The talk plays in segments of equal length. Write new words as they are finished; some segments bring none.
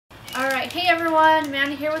Alright, hey everyone,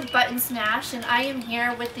 Amanda here with Button Smash, and I am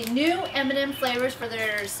here with the new M&M flavors for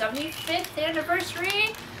their 75th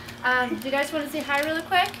anniversary. Do you guys want to say hi really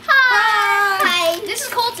quick? Hi! This is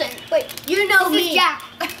Colton. Wait, you know me. Jack.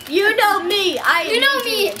 You know me. You know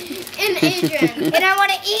me. And Adrian. And I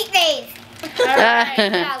want to eat these. Alright,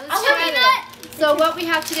 yeah, let's try that. So what we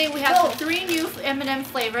have today, we have the 3 new M&M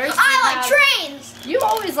flavors. I like trains. You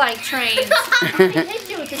always like trains. I hit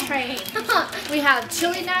you with the train. We have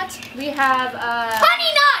chili nut, we have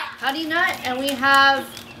honey nut, and we have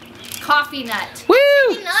coffee nut. Woo!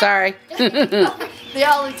 Sorry. They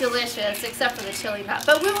all look delicious except for the chili nut.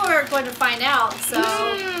 But we were going to find out. So,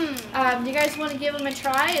 you guys want to give them a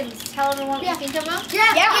try and tell everyone what you think of them?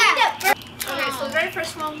 Yeah. Okay, so the very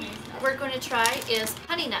first one we're going to try is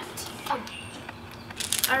honey nut.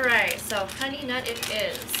 Alright, so honey nut it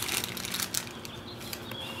is.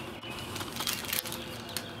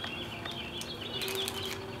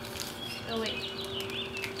 Oh wait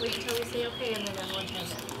until we say okay and then everyone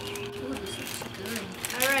tries it. Ooh, this looks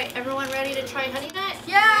good. Alright, everyone ready to try honey nut?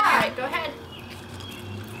 Yeah! Alright, go ahead.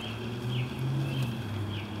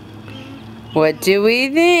 What do we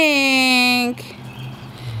think?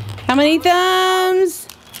 How many thumbs?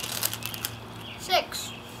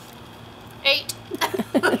 6. 8.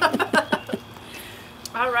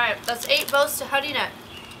 Alright, that's 8 votes to honey nut.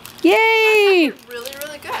 Yay! That's really,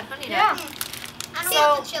 really good, honey nut. Yeah. I don't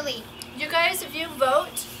want the chili. You guys, if you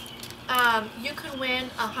vote, you can win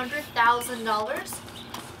 $100,000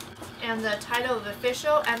 and the title of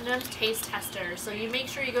official M&M Taste Tester. So you make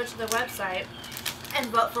sure you go to the website and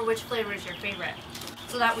vote for which flavor is your favorite.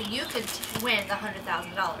 So that way you can win the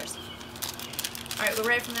 $100,000. Alright, we're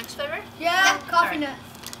ready for the next flavor? Yeah, coffee nut.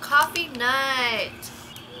 Coffee nut.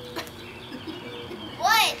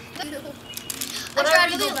 What? What I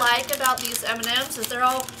really like about these M&Ms is they're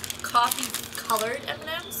all coffee colored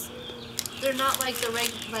M&Ms. They're not like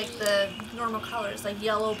the normal colors, like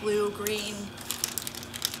yellow, blue, green.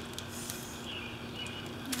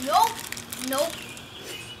 Nope.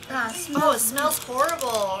 Oh, it smells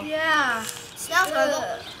horrible. Yeah. Smells horrible.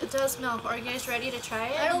 It does smell. Are you guys ready to try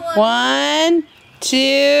it? I don't want 1,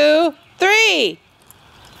 2, 3.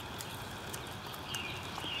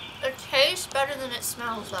 It tastes better than it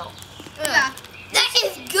smells, though. Yeah. That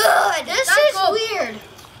is good. This is weird.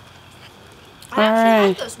 I actually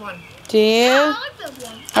like this one. Do you? I like this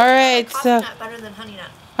one. All right, Coffee so nut better than honey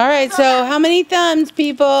nut. how many thumbs,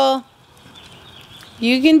 people?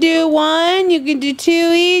 You can do 1, you can do 2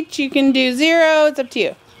 each, you can do 0. It's up to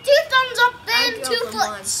you. 2 thumbs up, then 2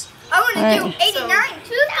 flips. I want to do 89.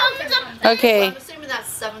 2 thumbs up. Okay. So I'm assuming that's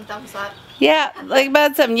 7 thumbs up. Yeah, like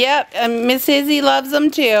about some. Yep, Miss Izzy loves them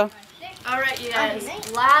too. All right, you guys.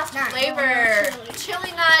 Last flavor,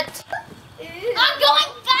 chili nut. I'm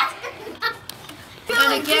going faster.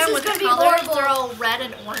 And again, with the colors, they're all red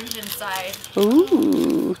and orange inside.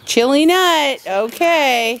 Ooh, chili nut.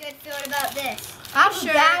 Okay. Good feeling about this. I'm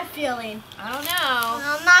sure. Bad feeling. I don't know.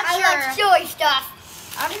 I'm not sure. I like chili stuff.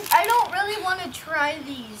 I don't really want to try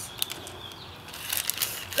these.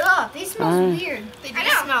 Ugh, these smell weird. They do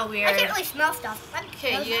smell weird. I can't really smell stuff.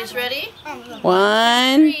 Okay, you guys ready?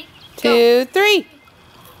 1, 2, 3.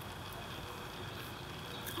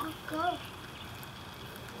 Go.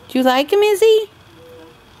 Do you like them, Izzy?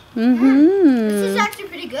 Mm-hmm. This is actually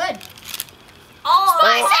pretty good. Oh,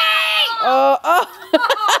 Spicy! Oh.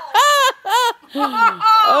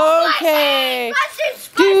 Okay. Spicy!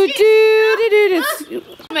 Do do do do.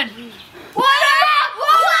 Water!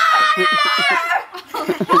 Give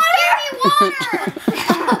me water!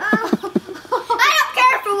 I don't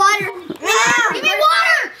care for water. Give me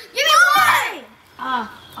water!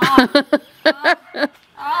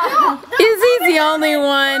 Izzy's the only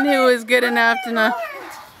one who was good enough to know.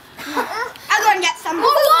 I'm gonna get some more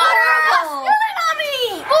water!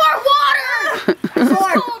 More water!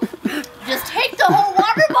 just take the whole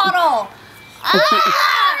water bottle.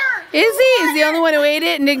 Izzy's the only one who ate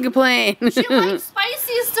it and didn't complain. She likes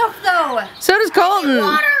spicy stuff though. So does Colton.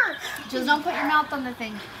 Water! Just don't put your mouth on the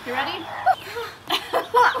thing. You ready?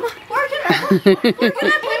 Where can I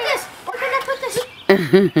put this? You run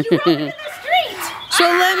it in the street! So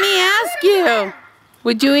let me ask you,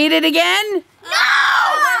 would you eat it again? No!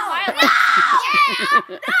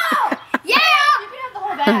 Yeah! You can have the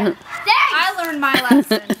whole bag. I learned my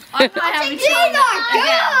lesson. I'm not having chili nut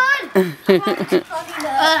again.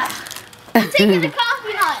 I'm taking the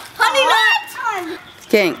coffee nut. Honey nut!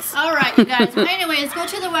 Thanks. Alright, you guys. But anyways, go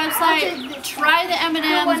to the website, try the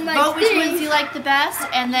M&Ms, vote which ones you like the best,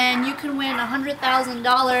 and then you can win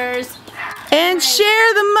 $100,000. And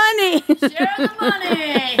share the money. Share the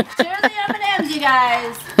money. Share the M&Ms, you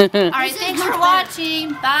guys. All right, thanks for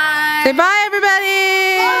watching. Bye. Say bye, everybody.